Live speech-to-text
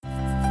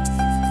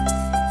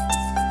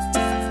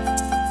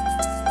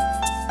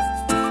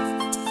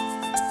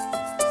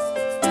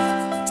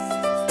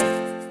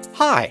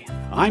Hi,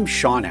 I'm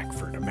Sean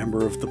Eckford, a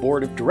member of the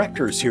board of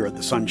directors here at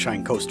the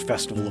Sunshine Coast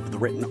Festival of the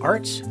Written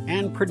Arts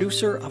and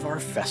producer of our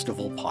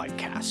festival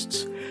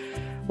podcasts.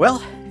 Well,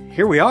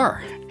 here we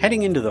are,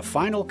 heading into the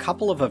final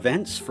couple of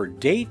events for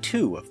Day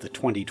 2 of the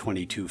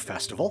 2022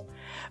 festival,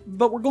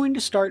 but we're going to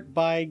start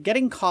by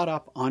getting caught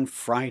up on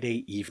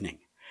Friday evening.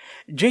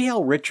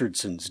 J.L.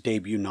 Richardson's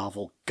debut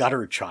novel,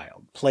 Gutter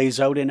Child,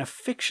 plays out in a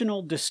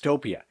fictional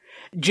dystopia.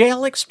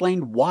 J.L.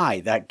 explained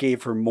why that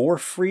gave her more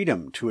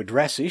freedom to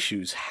address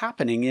issues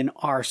happening in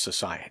our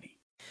society.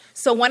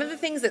 So one of the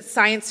things that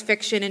science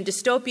fiction and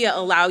dystopia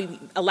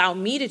allow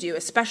me to do,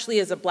 especially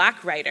as a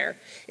Black writer,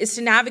 is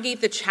to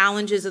navigate the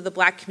challenges of the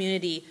Black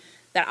community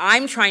that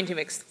I'm trying to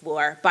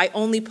explore by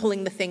only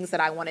pulling the things that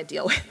I want to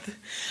deal with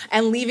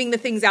and leaving the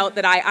things out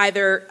that I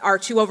either are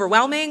too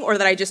overwhelming or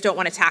that I just don't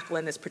want to tackle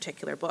in this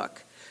particular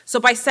book.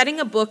 So by setting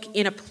a book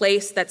in a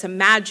place that's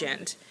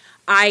imagined,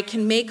 I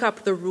can make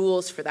up the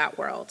rules for that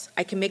world.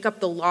 I can make up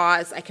the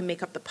laws, I can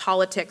make up the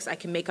politics, I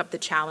can make up the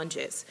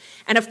challenges.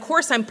 And of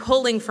course, I'm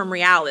pulling from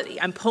reality.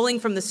 I'm pulling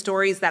from the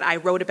stories that I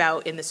wrote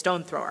about in The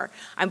Stone Thrower.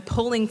 I'm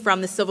pulling from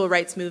the civil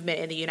rights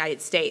movement in the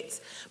United States.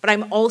 But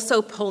I'm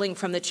also pulling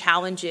from the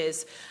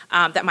challenges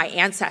that my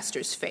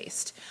ancestors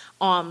faced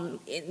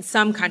in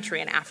some country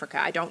in Africa.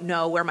 I don't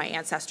know where my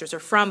ancestors are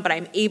from, but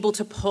I'm able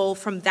to pull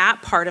from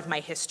that part of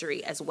my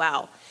history as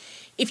well.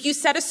 If you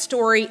set a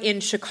story in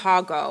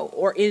Chicago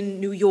or in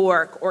New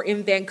York or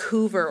in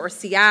Vancouver or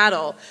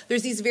Seattle,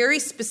 there's these very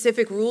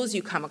specific rules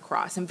you come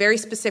across and very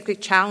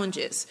specific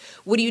challenges.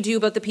 What do you do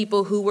about the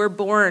people who were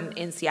born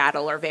in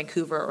Seattle or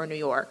Vancouver or New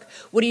York?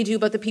 What do you do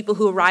about the people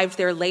who arrived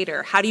there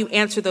later? How do you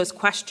answer those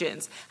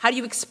questions? How do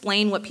you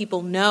explain what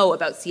people know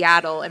about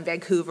Seattle and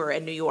Vancouver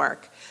and New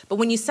York? But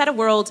when you set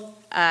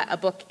a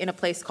book in a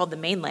place called the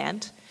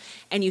mainland,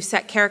 and you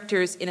set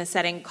characters in a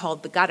setting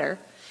called the gutter,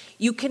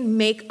 you can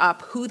make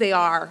up who they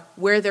are,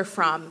 where they're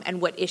from, and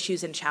what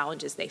issues and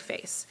challenges they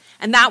face.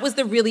 And that was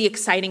the really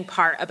exciting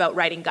part about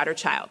writing Gutter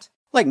Child.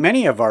 Like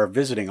many of our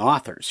visiting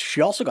authors,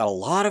 she also got a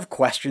lot of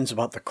questions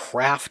about the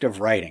craft of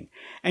writing.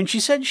 And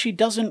she said she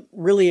doesn't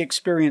really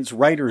experience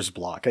writer's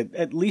block,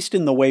 at least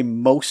in the way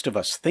most of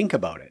us think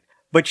about it.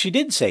 But she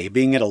did say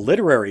being at a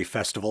literary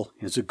festival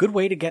is a good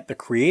way to get the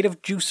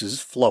creative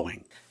juices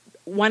flowing.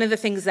 One of the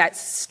things that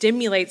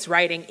stimulates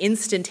writing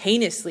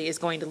instantaneously is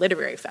going to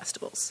literary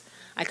festivals.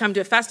 I come to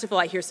a festival,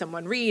 I hear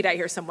someone read, I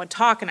hear someone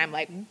talk, and I'm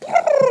like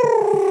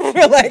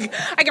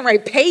I can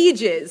write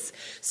pages.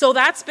 So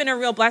that's been a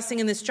real blessing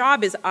in this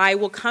job is I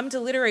will come to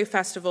literary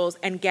festivals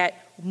and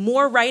get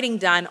more writing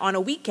done on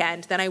a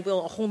weekend than I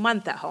will a whole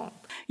month at home.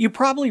 You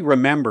probably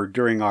remember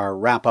during our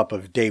wrap-up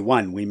of Day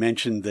 1, we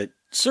mentioned that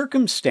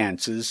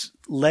circumstances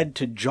led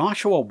to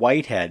Joshua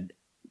Whitehead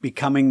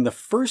becoming the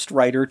first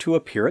writer to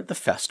appear at the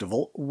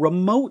festival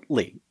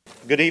remotely.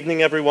 Good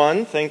evening,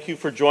 everyone. Thank you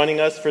for joining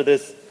us for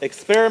this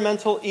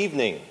experimental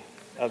evening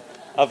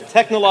of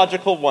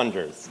technological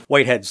wonders.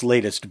 Whitehead's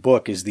latest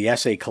book is the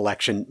essay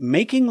collection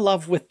Making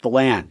Love with the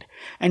Land,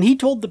 and he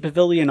told the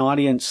Pavilion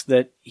audience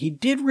that he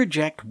did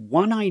reject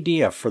one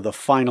idea for the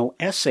final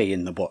essay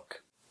in the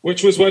book.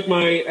 Which was what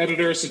my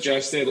editor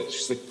suggested.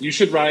 She's like, you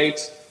should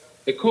write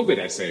a COVID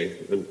essay.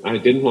 And I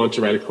didn't want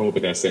to write a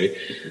COVID essay.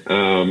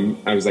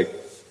 I was like,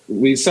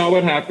 we saw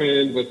what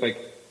happened with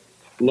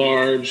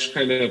large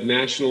kind of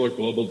national or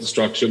global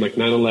destruction like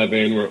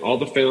 9/11, where all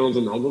the films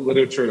and all the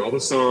literature and all the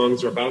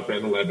songs are about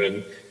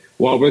 9/11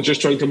 while we're just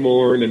trying to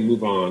mourn and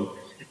move on.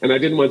 And I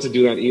didn't want to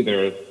do that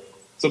either.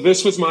 So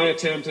this was my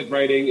attempt at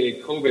writing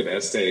a COVID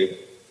essay,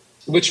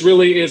 which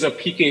really is a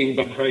peeking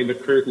behind the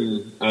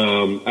curtain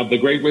of the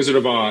Great Wizard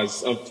of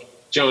Oz of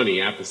Johnny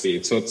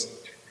Appleseed. So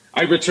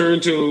I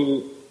returned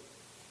to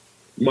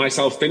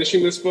myself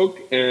finishing this book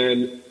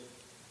and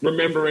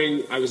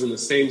remembering I was in the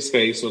same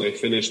space when I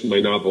finished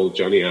my novel,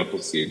 Johnny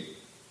Appleseed.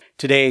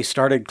 Today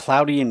started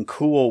cloudy and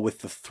cool with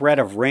the threat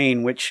of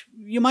rain, which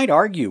you might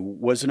argue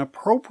was an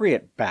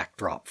appropriate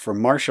backdrop for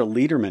Marcia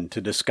Lederman to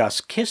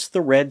discuss Kiss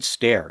the Red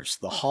Stairs,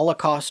 the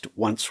Holocaust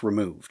Once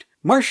Removed.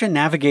 Marcia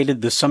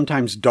navigated the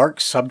sometimes dark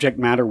subject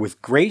matter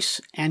with grace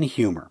and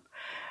humor.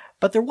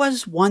 But there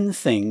was one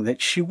thing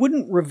that she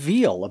wouldn't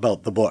reveal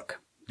about the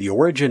book, the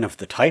origin of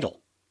the title.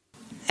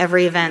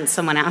 Every event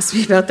someone asks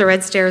me about the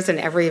Red Stairs, and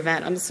every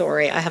event, I'm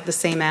sorry, I have the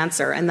same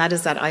answer, and that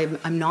is that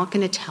I'm not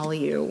going to tell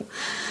you.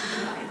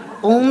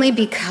 Only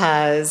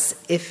because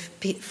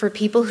for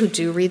people who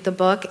do read the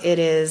book, it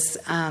is,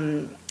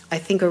 I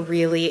think, a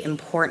really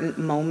important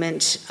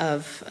moment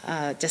of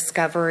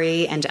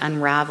discovery and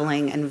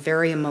unraveling and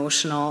very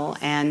emotional,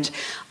 and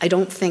I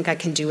don't think I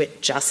can do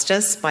it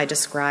justice by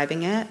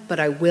describing it, but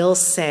I will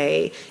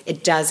say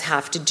it does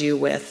have to do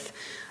with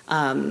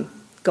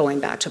going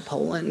back to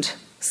Poland.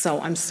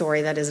 So I'm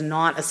sorry, that is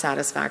not a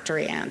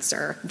satisfactory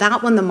answer.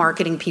 That one the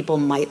marketing people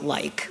might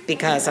like,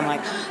 because I'm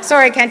like,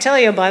 sorry, I can't tell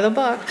you, buy the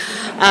book.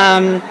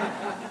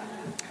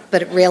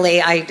 But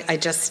really,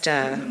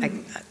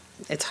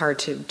 it's hard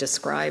to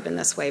describe in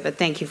this way, but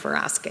thank you for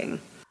asking.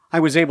 I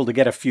was able to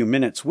get a few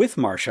minutes with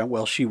Marcia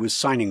while she was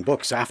signing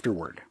books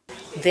afterward.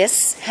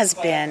 This has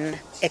been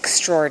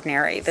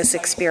extraordinary, this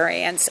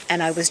experience.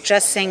 And I was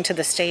just saying to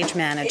the stage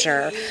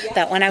manager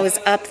that when I was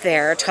up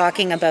there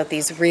talking about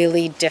these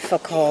really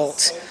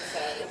difficult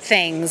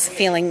things,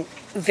 feeling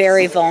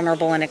very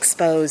vulnerable and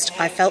exposed,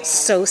 I felt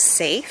so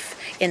safe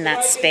in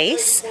that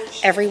space.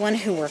 Everyone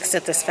who works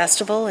at this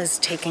festival is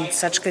taking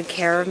such good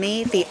care of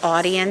me. The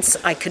audience,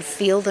 I could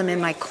feel them in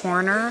my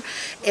corner.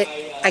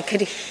 I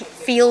could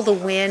feel the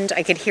wind.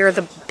 I could hear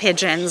the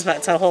pigeons, but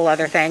it's a whole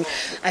other thing.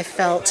 I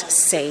felt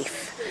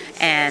safe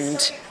and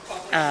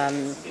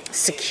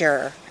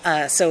secure.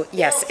 So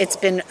yes, it's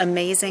been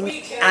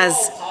amazing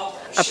as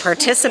a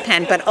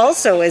participant, but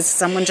also as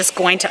someone just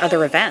going to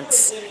other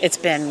events.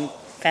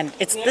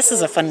 This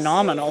is a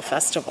phenomenal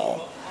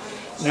festival.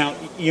 Now,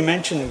 you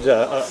mentioned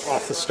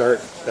off the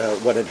start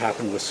what had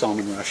happened with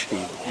Salman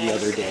Rushdie the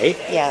other day.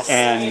 Yes.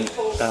 And,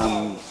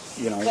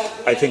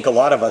 I think a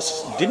lot of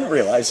us didn't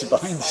realize that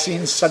behind the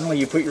scenes, suddenly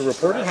you put your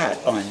reporter hat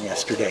on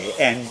yesterday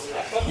and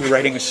you're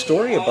writing a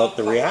story about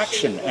the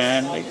reaction.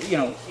 And,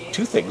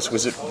 two things.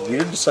 Was it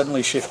weird to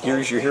suddenly shift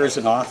gears? You're here as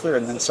an author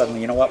and then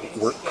suddenly,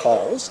 work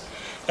calls.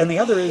 And the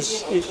other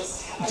is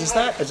does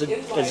that, as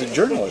a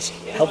journalist,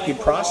 help you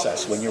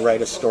process when you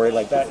write a story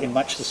like that in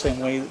much the same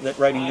way that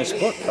writing this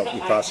book helped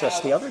you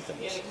process the other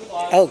things?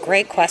 Oh,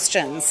 great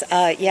questions.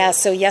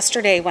 So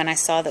yesterday when I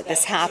saw that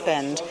this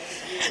happened,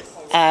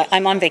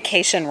 I'm on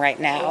vacation right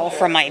now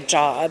from my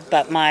job,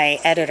 but my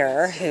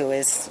editor, who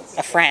is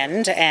a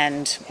friend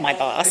and my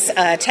boss,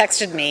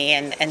 texted me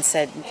and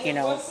said,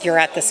 you're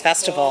at this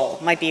festival.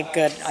 Might be a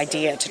good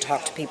idea to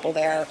talk to people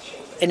there.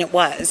 And it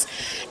was.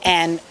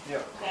 And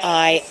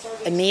I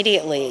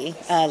immediately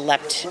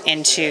leapt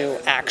into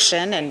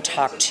action and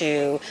talked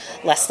to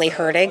Leslie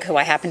Hurtig, who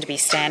I happened to be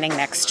standing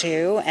next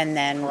to, and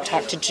then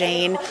talked to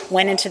Jane,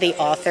 went into the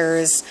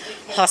author's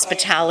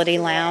hospitality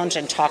lounge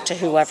and talked to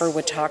whoever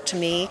would talk to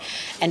me.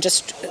 And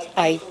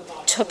I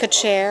took a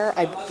chair,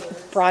 I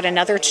brought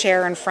another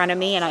chair in front of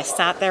me, and I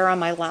sat there on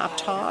my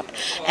laptop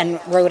and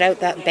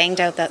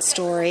banged out that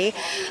story.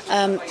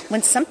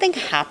 When something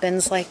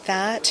happens like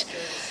that,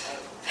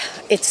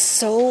 it's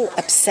so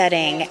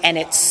upsetting and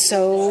it's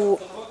so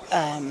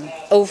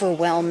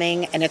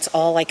overwhelming, and it's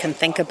all I can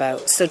think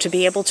about. So to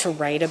be able to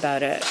write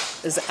about it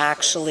is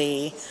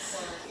actually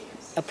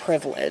a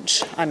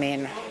privilege. I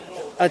mean,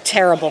 a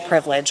terrible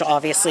privilege,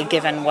 obviously,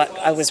 given what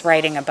I was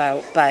writing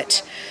about,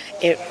 but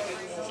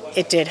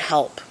it did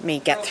help me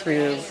get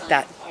through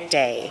that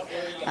day.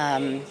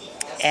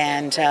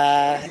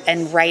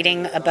 And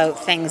writing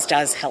about things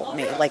does help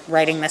me. Like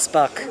writing this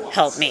book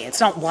helped me. It's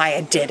not why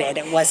I did it.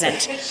 It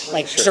wasn't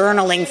like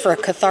journaling for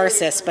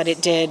catharsis, but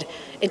it did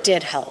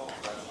help.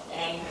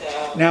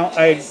 Now,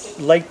 I'd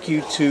like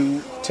you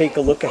to take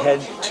a look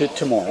ahead to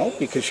tomorrow,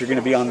 because you're going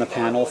to be on the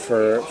panel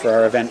for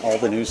our event, All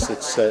the News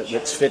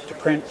That's Fit to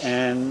Print.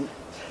 And,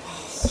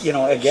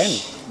 again,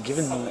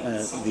 given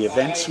the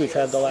events we've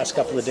had the last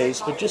couple of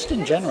days, but just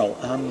in general,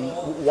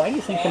 why do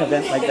you think an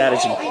event like that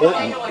is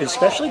important,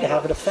 especially to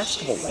have at a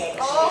festival like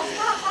this?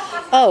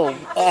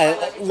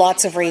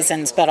 Lots of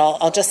reasons, but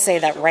I'll just say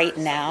that right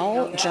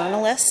now,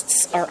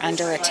 journalists are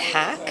under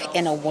attack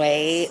in a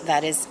way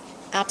that is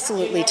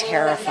absolutely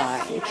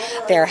terrifying.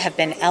 There have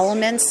been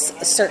elements,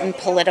 certain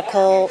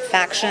political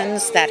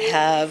factions that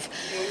have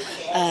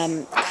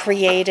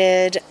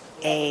created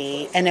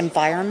an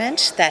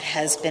environment that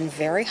has been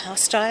very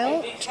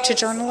hostile to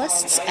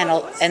journalists,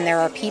 and there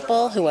are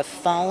people who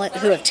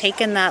have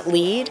taken that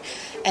lead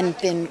and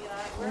been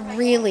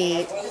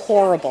really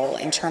horrible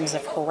in terms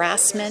of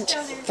harassment,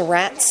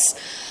 threats,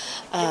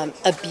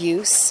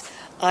 abuse.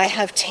 I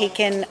have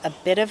taken a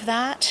bit of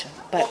that,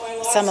 but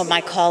some of my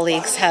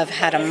colleagues have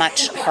had a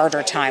much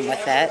harder time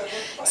with it.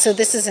 So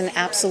this is an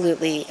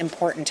absolutely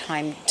important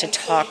time to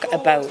talk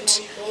about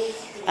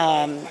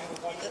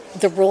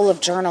the role of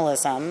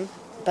journalism,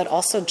 but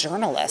also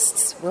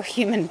journalists. We're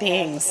human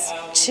beings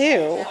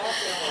too.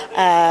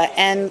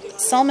 And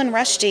Salman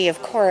Rushdie,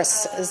 of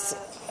course, is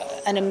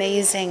an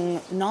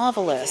amazing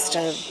novelist,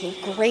 a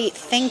great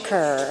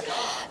thinker,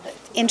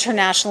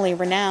 internationally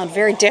renowned,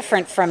 very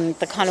different from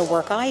the kind of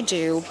work I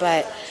do,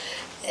 but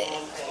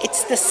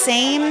it's the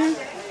same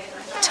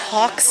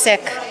toxic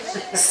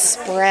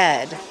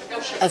spread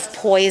of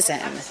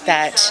poison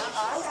that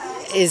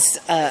is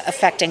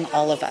affecting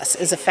all of us,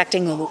 is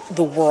affecting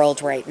the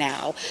world right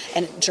now.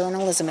 And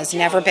journalism has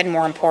never been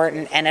more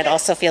important, and it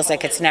also feels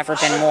like it's never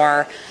been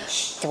more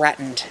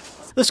threatened.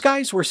 The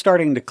skies were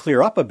starting to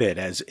clear up a bit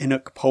as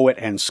Inuk poet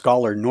and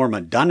scholar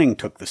Norma Dunning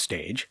took the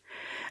stage.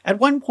 At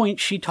one point,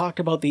 she talked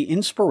about the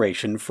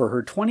inspiration for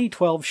her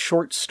 2012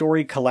 short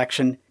story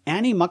collection,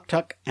 Annie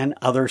Muktuk and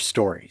Other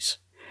Stories.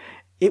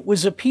 It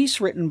was a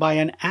piece written by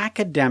an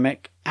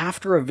academic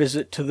after a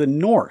visit to the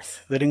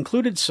North that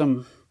included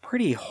some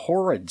pretty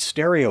horrid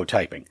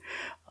stereotyping.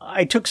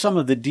 I took some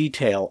of the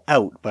detail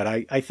out, but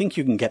I think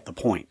you can get the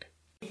point.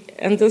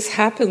 And this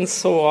happens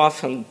so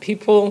often.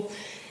 People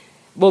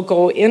will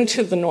go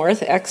into the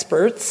north,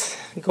 experts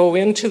go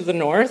into the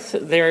north.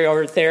 They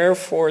are there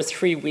for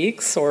 3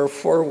 weeks or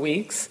 4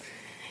 weeks,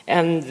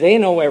 and they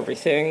know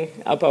everything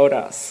about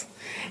us.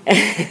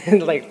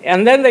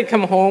 And then they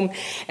come home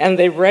and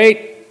they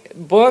write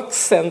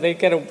books and they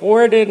get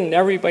awarded, and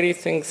everybody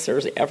thinks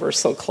they're ever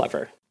so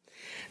clever.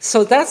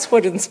 So that's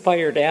what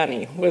inspired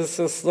Annie, was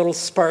this little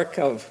spark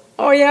of,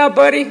 oh yeah,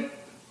 buddy,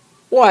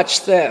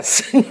 watch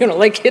this.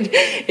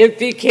 It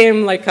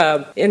became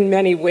in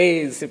many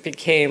ways, it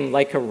became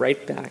like a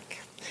right back.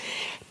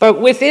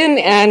 But within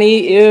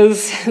Annie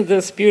is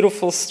this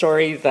beautiful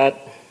story that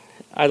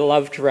I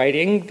loved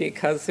writing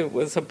because it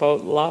was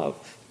about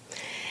love.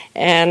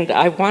 And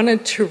I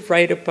wanted to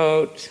write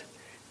about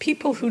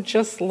people who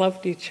just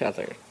loved each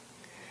other.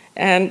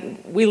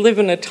 And we live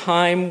in a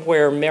time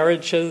where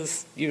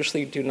marriages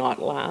usually do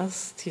not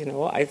last.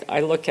 I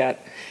look at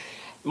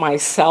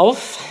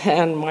myself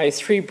and my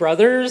 3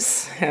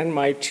 brothers and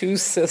my 2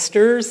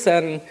 sisters,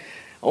 and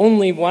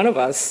only one of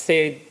us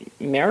stayed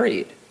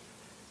married.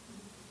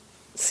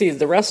 See,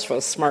 the rest of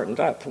us smartened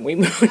up, and we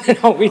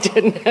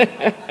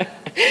didn't.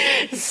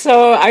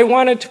 So I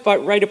wanted to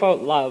write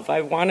about love.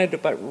 I wanted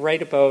to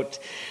write about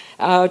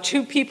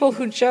 2 people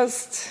who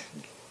just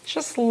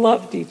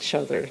loved each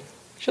other.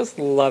 Just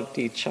loved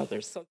each other.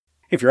 So,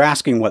 if you're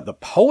asking what the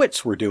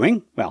poets were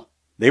doing, well,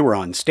 they were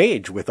on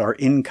stage with our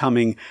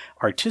incoming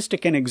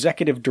artistic and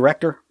executive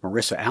director,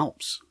 Marissa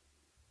Alps.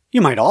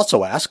 You might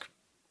also ask,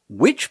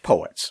 which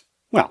poets?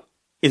 Well,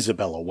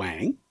 Isabella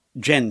Wang,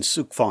 Jen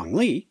Suk-Fong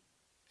Lee,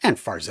 and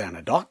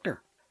Farzana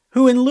Doctor,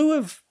 who in lieu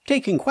of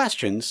taking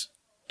questions,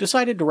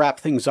 decided to wrap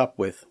things up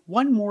with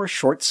one more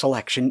short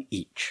selection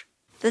each.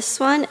 This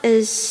one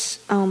is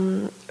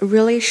a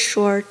really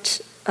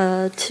short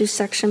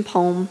 2-section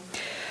poem.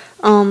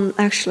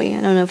 Actually,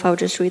 I don't know if I'll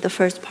just read the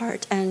first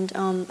part. And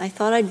I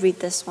thought I'd read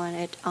this one.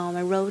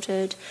 I wrote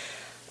it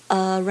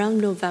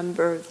around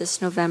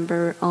this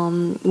November,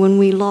 when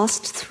we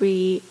lost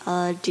 3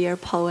 dear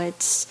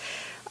poets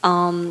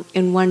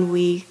in 1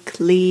 week,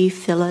 Lee,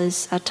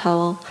 Phyllis, et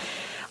al.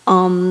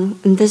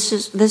 And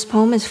this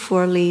poem is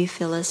for Lee,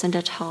 Phyllis, and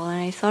et al.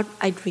 And I thought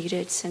I'd read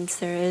it since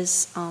there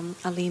is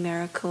a Lee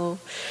Miracle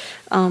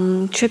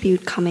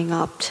tribute coming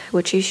up,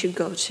 which you should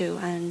go to.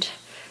 And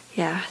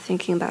yeah,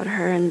 thinking about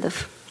her and the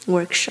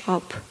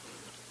workshop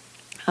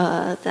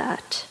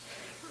that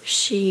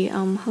she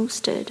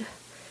hosted.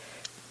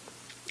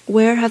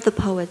 Where have the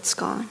poets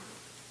gone?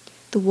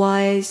 The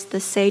wise, the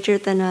sager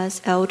than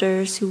us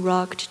elders who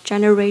rocked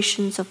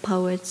generations of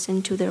poets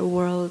into their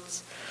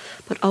worlds,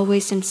 but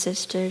always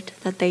insisted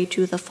that they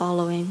do the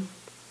following.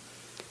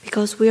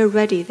 Because we are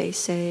ready, they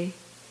say.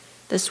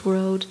 This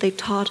world, they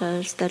taught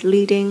us that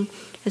leading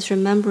is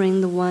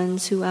remembering the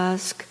ones who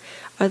ask,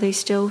 are they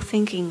still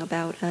thinking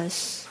about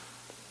us?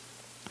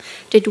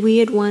 Did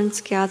we at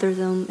once gather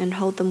them and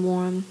hold them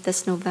warm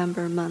this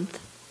November month?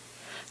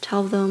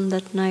 Tell them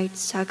that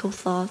night's echo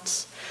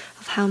thoughts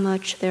of how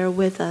much they're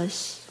with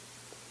us?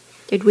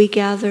 Did we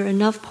gather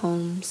enough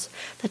poems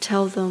that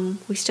tell them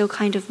we still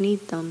kind of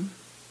need them?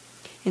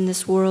 In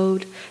this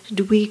world,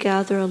 did we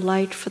gather a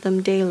light for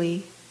them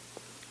daily?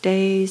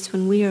 Days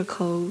when we are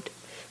cold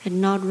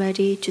and not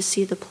ready to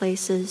see the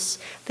places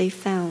they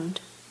found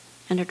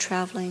and are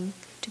traveling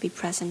to be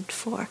present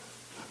for.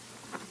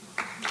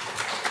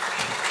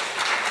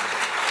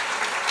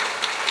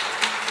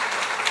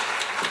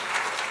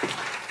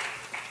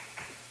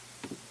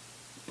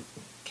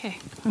 Okay,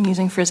 I'm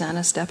using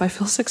Farzana's step. I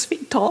feel 6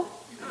 feet tall.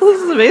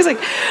 This is amazing.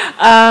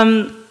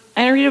 I'm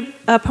going to read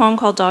a poem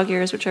called Dog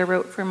Years, which I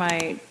wrote for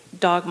my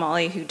dog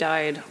Molly, who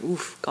died,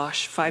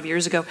 5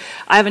 years ago.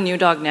 I have a new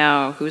dog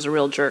now who's a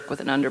real jerk with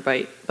an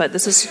underbite, but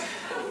this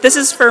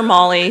is for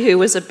Molly, who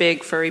was a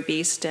big furry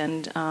beast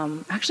and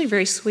actually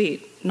very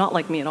sweet, not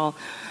like me at all.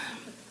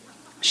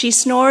 She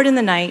snored in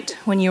the night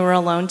when you were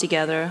alone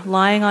together,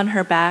 lying on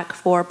her back,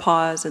 4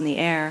 paws in the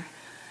air.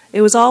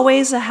 It was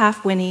always a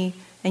half whinny,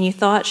 and you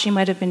thought she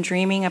might have been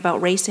dreaming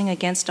about racing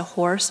against a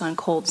horse on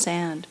cold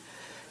sand.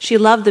 She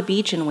loved the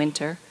beach in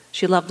winter.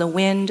 She loved the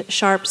wind,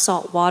 sharp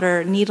salt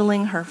water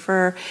needling her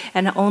fur,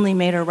 and it only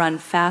made her run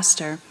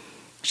faster.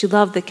 She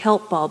loved the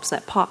kelp bulbs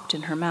that popped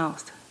in her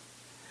mouth.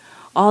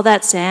 All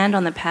that sand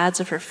on the pads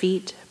of her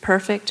feet,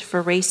 perfect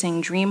for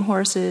racing dream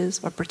horses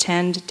or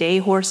pretend day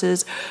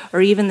horses,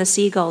 or even the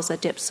seagulls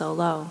that dip so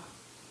low.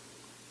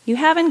 You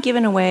haven't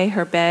given away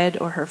her bed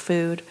or her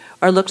food,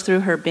 or looked through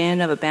her bin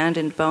of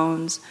abandoned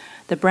bones.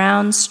 The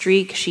brown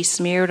streak she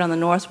smeared on the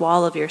north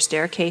wall of your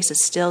staircase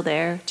is still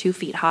there, 2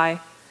 feet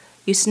high.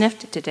 You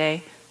sniffed it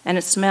today, and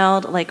it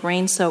smelled like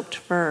rain-soaked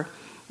fur,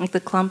 like the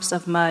clumps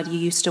of mud you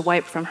used to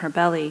wipe from her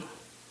belly.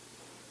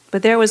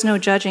 But there was no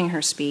judging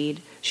her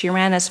speed. She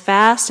ran as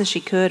fast as she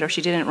could, or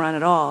she didn't run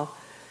at all.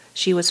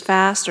 She was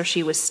fast, or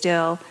she was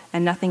still,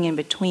 and nothing in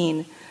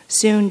between.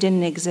 Soon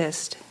didn't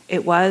exist.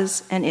 It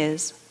was and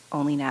is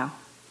only now.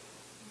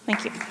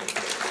 Thank you.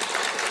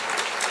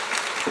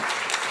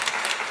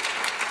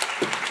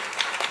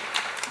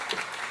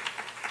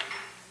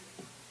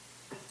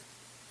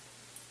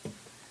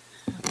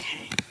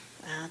 Okay.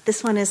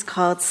 This one is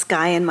called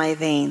Sky in My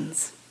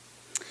Veins.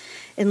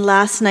 In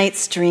last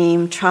night's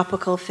dream,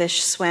 tropical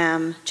fish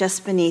swam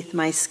just beneath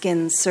my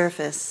skin's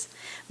surface,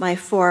 my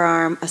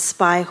forearm a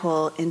spy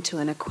hole into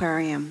an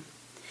aquarium.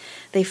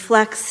 They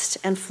flexed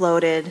and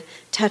floated,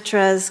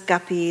 tetras,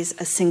 guppies,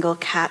 a single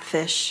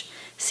catfish.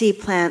 Sea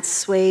plants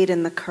swayed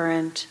in the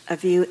current, a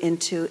view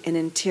into an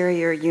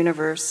interior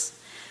universe.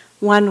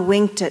 One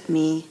winked at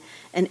me,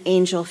 an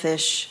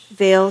angelfish,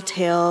 veil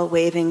tail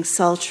waving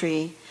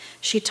sultry.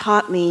 She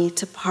taught me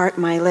to part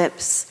my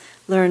lips,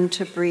 learn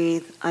to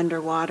breathe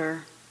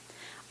underwater.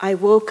 I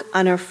woke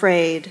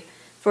unafraid,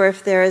 for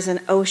if there is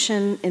an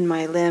ocean in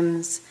my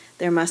limbs,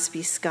 there must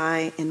be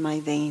sky in my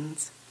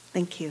veins.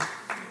 Thank you.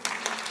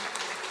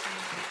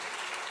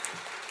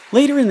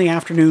 Later in the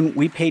afternoon,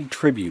 we paid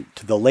tribute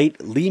to the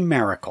late Lee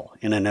Maracle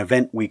in an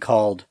event we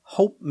called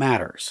Hope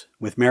Matters,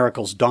 with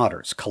Maracle's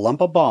daughters,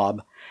 Columba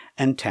Bob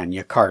and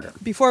Tanya Carter.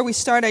 Before we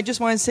start, I just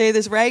want to say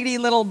this raggedy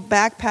little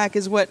backpack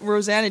is what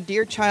Rosanna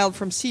Deerchild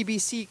from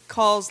CBC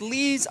calls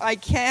Lee's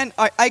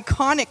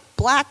iconic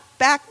black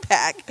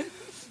backpack.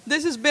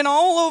 This has been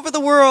all over the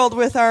world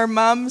with our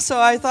mom, so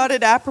I thought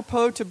it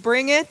apropos to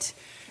bring it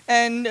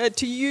and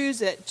to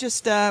use it,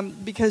 just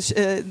because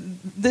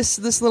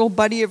this little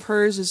buddy of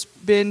hers has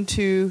been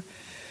to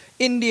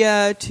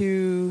India,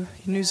 to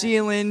New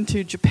Zealand,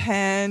 to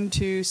Japan,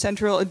 to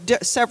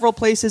several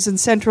places in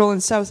Central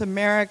and South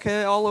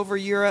America, all over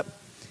Europe,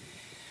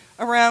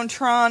 around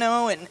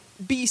Toronto and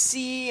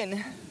BC.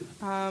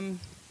 And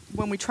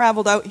when we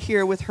traveled out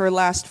here with her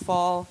last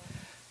fall,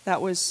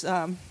 that was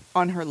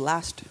on her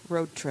last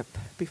road trip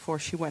before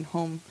she went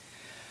home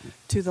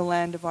to the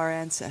land of our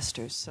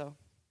ancestors. So.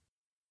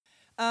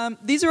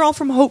 These are all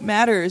from Hope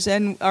Matters,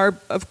 and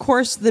of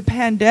course the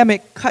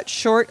pandemic cut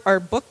short our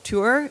book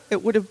tour.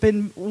 It would have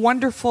been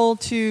wonderful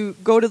to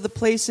go to the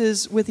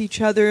places with each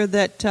other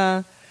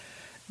that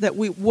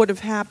we would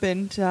have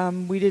happened.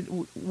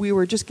 We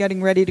were just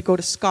getting ready to go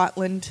to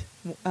Scotland,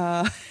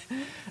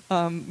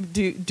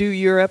 do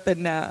Europe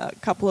and a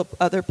couple of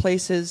other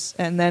places,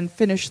 and then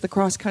finish the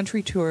cross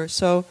country tour.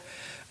 So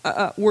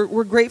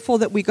we're grateful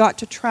that we got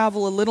to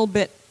travel a little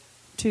bit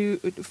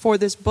for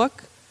this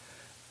book.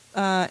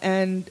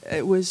 And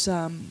it was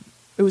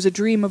a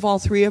dream of all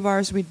three of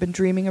ours. We'd been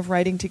dreaming of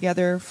writing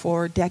together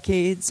for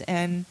decades,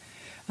 and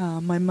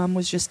my mom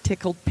was just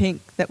tickled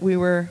pink that we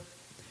were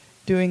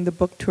doing the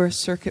book tour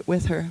circuit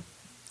with her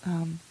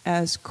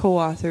as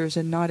co-authors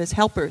and not as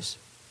helpers,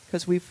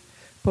 because we've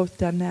both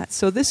done that.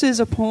 So this is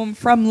a poem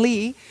from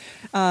Lee,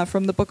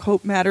 from the book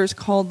Hope Matters,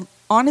 called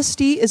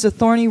Honesty is a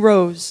Thorny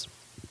Rose.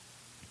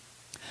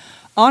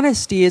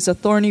 Honesty is a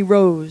thorny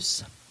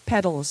rose,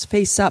 petals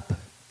face up,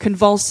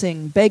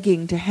 convulsing,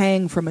 begging to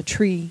hang from a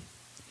tree.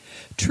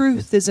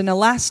 Truth is an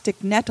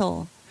elastic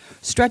nettle,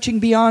 stretching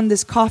beyond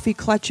this coffee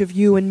clutch of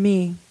you and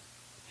me.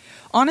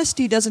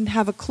 Honesty doesn't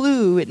have a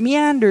clue. It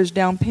meanders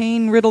down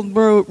pain-riddled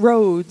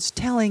roads,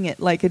 telling it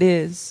like it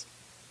is.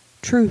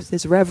 Truth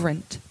is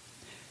reverent.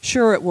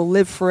 Sure, it will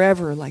live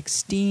forever like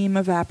steam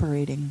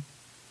evaporating.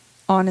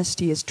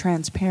 Honesty is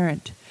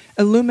transparent,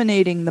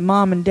 illuminating the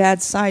mom and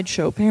dad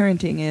sideshow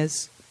parenting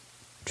is.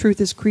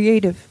 Truth is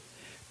creative,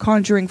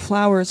 conjuring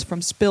flowers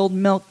from spilled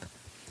milk,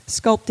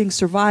 sculpting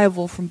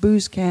survival from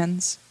booze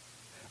cans.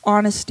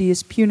 Honesty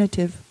is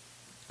punitive,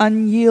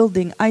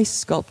 unyielding ice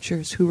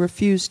sculptures who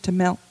refuse to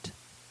melt.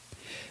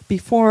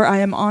 Before I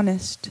am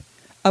honest,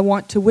 I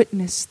want to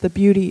witness the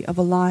beauty of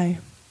a lie.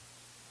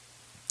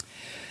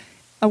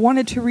 I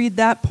wanted to read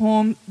that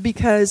poem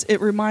because it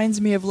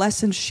reminds me of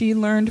lessons she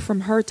learned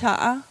from her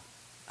ta'a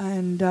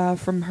and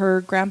from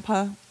her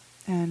grandpa.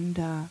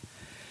 And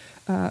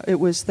it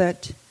was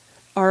that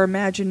our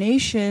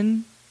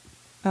imagination,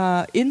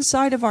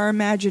 inside of our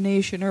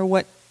imagination, or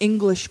what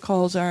English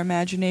calls our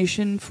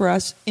imagination, for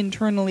us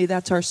internally,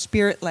 that's our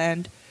spirit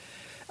land.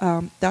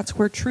 That's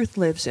where truth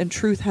lives, and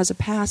truth has a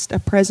past, a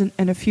present,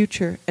 and a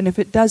future. And if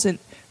it doesn't,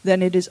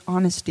 then it is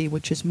honesty,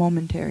 which is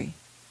momentary.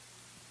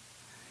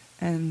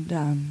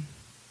 And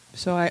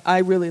so I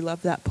really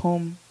love that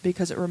poem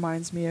because it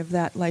reminds me of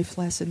that life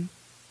lesson.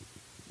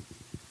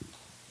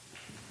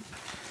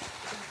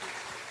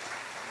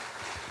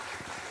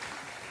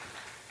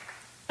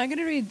 I'm going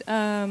to read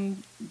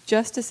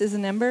Justice is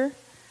an Ember,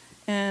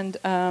 and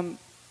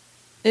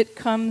it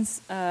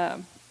comes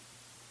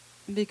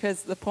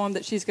because the poem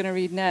that she's going to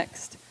read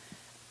next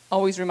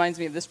always reminds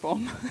me of this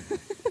poem.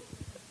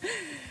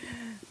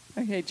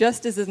 Okay,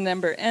 Justice is an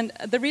Ember. And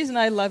the reason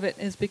I love it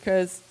is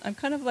because I'm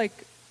kind of like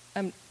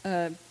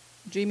a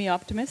dreamy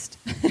optimist.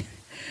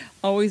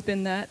 Always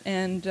been that.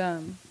 And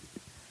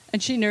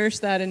she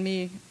nourished that in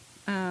me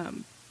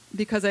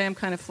because I am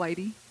kind of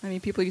flighty. I mean,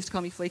 people used to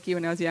call me flaky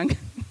when I was young.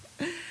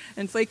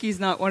 And flaky is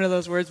not one of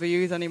those words we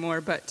use anymore,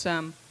 but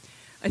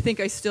I think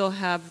I still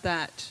have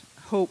that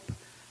hope.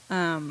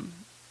 And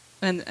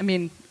I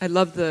mean, I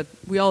love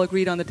we all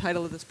agreed on the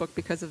title of this book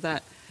because of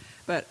that.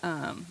 But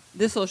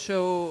this will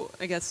show,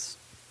 I guess,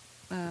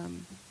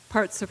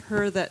 parts of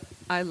her that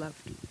I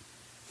loved.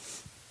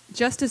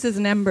 Justice is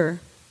an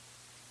ember,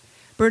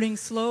 burning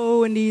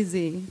slow and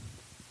easy,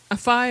 a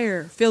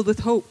fire filled with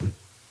hope,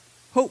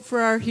 hope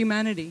for our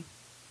humanity.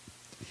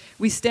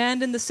 We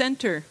stand in the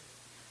center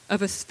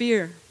of a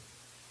sphere,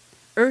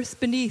 earth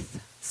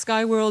beneath,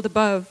 sky world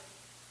above,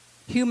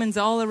 humans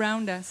all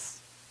around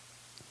us.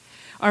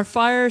 Our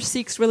fire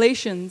seeks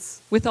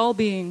relations with all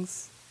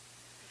beings.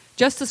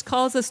 Justice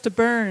calls us to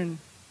burn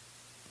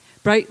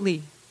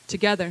brightly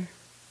together.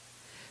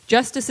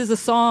 Justice is a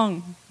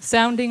song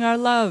sounding our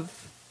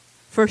love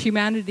for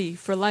humanity,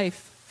 for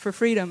life, for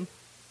freedom.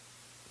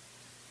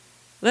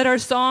 Let our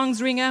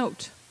songs ring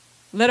out.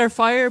 Let our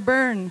fire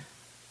burn.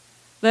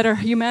 Let our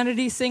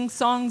humanity sing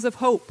songs of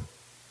hope.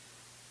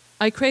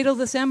 I cradle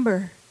this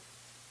ember,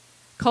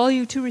 call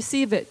you to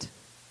receive it,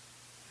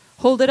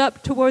 hold it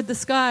up toward the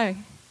sky,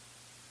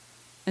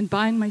 and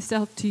bind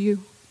myself to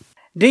you.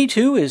 Day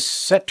 2 is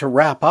set to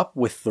wrap up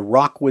with the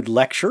Rockwood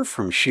Lecture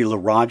from Sheila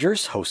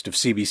Rogers, host of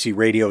CBC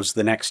Radio's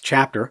The Next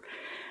Chapter,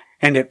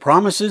 and it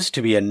promises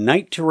to be a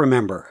night to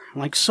remember,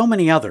 like so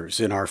many others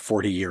in our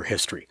 40-year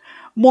history.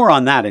 More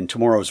on that in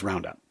tomorrow's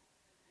Roundup.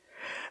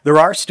 There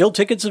are still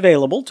tickets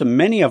available to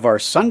many of our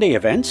Sunday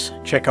events.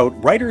 Check out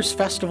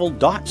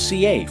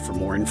writersfestival.ca for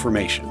more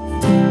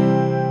information.